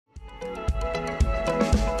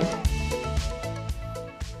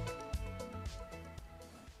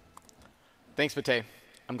Thanks, Matej.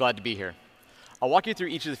 I'm glad to be here. I'll walk you through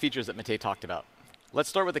each of the features that Matej talked about. Let's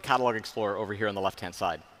start with the Catalog Explorer over here on the left-hand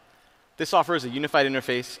side. This offers a unified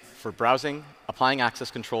interface for browsing, applying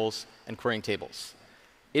access controls, and querying tables.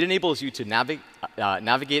 It enables you to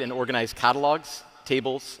navigate and organize catalogs,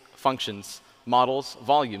 tables, functions, models,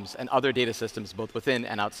 volumes, and other data systems both within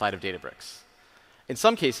and outside of Databricks. In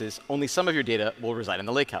some cases, only some of your data will reside in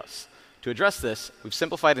the lakehouse. To address this, we've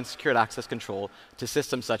simplified and secured access control to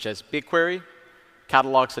systems such as BigQuery,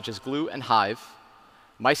 catalogs such as Glue and Hive,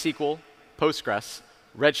 MySQL, Postgres,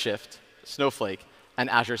 Redshift, Snowflake, and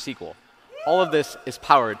Azure SQL. All of this is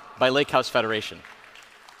powered by Lakehouse Federation.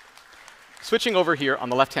 Switching over here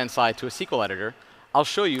on the left-hand side to a SQL editor, I'll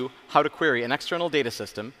show you how to query an external data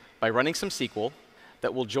system by running some SQL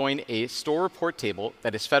that will join a store report table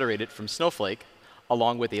that is federated from Snowflake,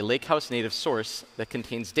 along with a Lakehouse native source that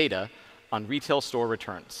contains data on retail store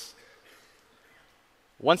returns.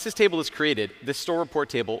 Once this table is created, this store report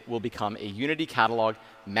table will become a Unity Catalog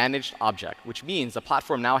managed object, which means the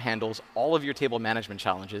platform now handles all of your table management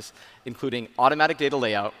challenges, including automatic data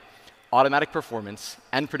layout, automatic performance,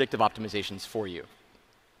 and predictive optimizations for you.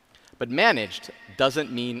 But managed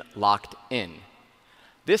doesn't mean locked in.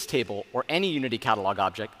 This table, or any Unity Catalog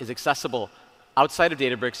object, is accessible outside of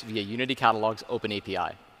Databricks via Unity Catalog's Open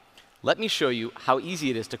API. Let me show you how easy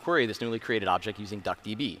it is to query this newly created object using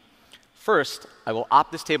DuckDB. First, I will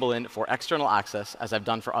opt this table in for external access, as I've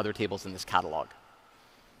done for other tables in this catalog.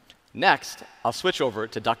 Next, I'll switch over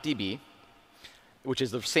to DuckDB, which is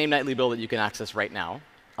the same nightly build that you can access right now.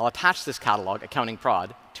 I'll attach this catalog, accounting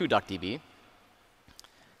prod, to DuckDB.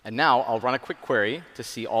 And now I'll run a quick query to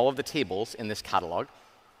see all of the tables in this catalog.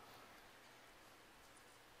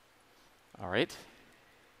 All right.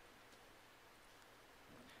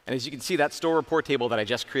 And as you can see, that store report table that I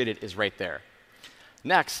just created is right there.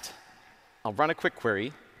 Next, I'll run a quick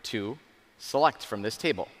query to select from this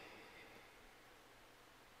table.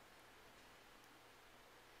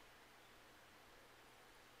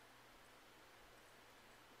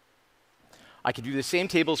 I can view the same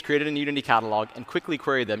tables created in Unity Catalog and quickly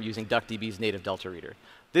query them using DuckDB's native Delta reader.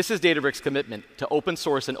 This is Databricks' commitment to open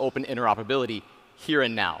source and open interoperability here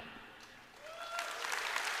and now.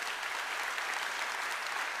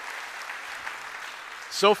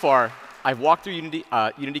 So far, I've walked through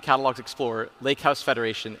Unity Catalog's Explorer, Lakehouse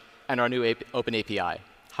Federation, and our new Open API.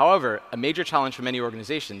 However, a major challenge for many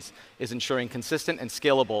organizations is ensuring consistent and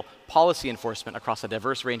scalable policy enforcement across a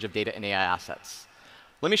diverse range of data and AI assets.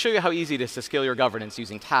 Let me show you how easy it is to scale your governance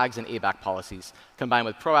using tags and ABAC policies, combined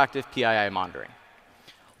with proactive PII monitoring.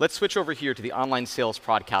 Let's switch over here to the online sales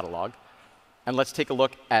prod catalog, and let's take a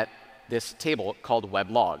look at this table called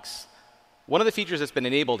Web Logs. One of the features that's been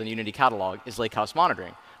enabled in Unity Catalog is Lakehouse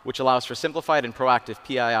monitoring, which allows for simplified and proactive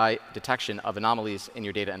PII detection of anomalies in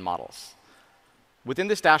your data and models. Within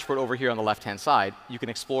this dashboard over here on the left-hand side, you can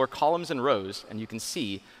explore columns and rows, and you can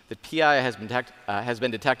see that PII has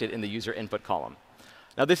been detected in the user input column.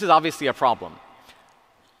 Now, this is obviously a problem.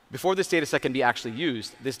 Before this data set can be actually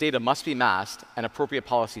used, this data must be masked, and appropriate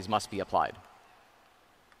policies must be applied.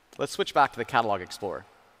 Let's switch back to the Catalog Explorer.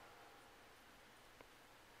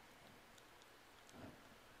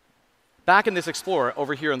 Back in this Explorer,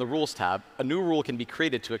 over here in the Rules tab, a new rule can be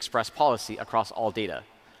created to express policy across all data.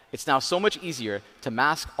 It's now so much easier to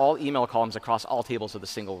mask all email columns across all tables with a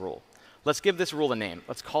single rule. Let's give this rule a name.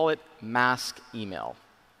 Let's call it mask email.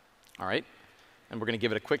 All right? And we're going to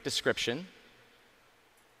give it a quick description.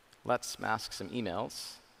 Let's mask some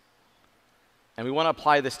emails. And we want to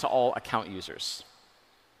apply this to all account users.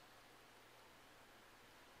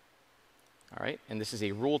 All right? And this is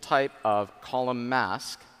a rule type of column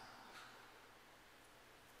mask.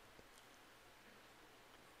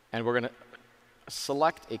 And we're going to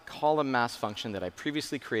select a column mask function that I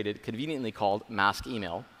previously created, conveniently called mask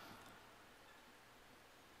email.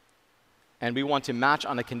 And we want to match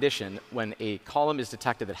on a condition when a column is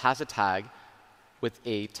detected that has a tag with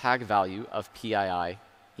a tag value of PII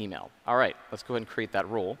email. All right, let's go ahead and create that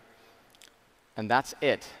rule. And that's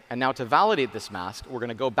it. And now to validate this mask, we're going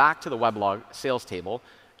to go back to the weblog sales table,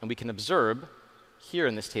 and we can observe here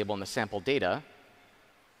in this table in the sample data,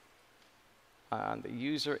 on the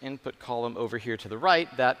user input column over here to the right,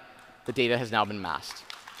 that the data has now been masked.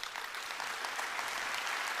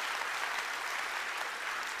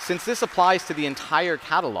 Since this applies to the entire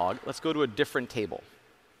catalog, let's go to a different table.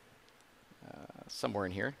 Somewhere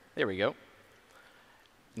in here. There we go.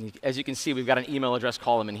 And as you can see, we've got an email address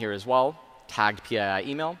column in here as well, tagged PII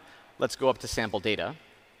email. Let's go up to sample data.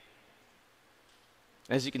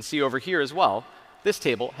 As you can see over here as well, this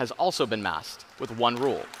table has also been masked with one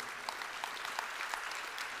rule.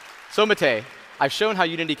 So Matej, I've shown how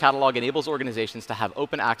Unity Catalog enables organizations to have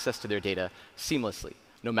open access to their data seamlessly,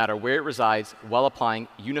 no matter where it resides, while applying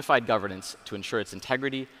unified governance to ensure its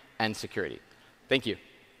integrity and security. Thank you.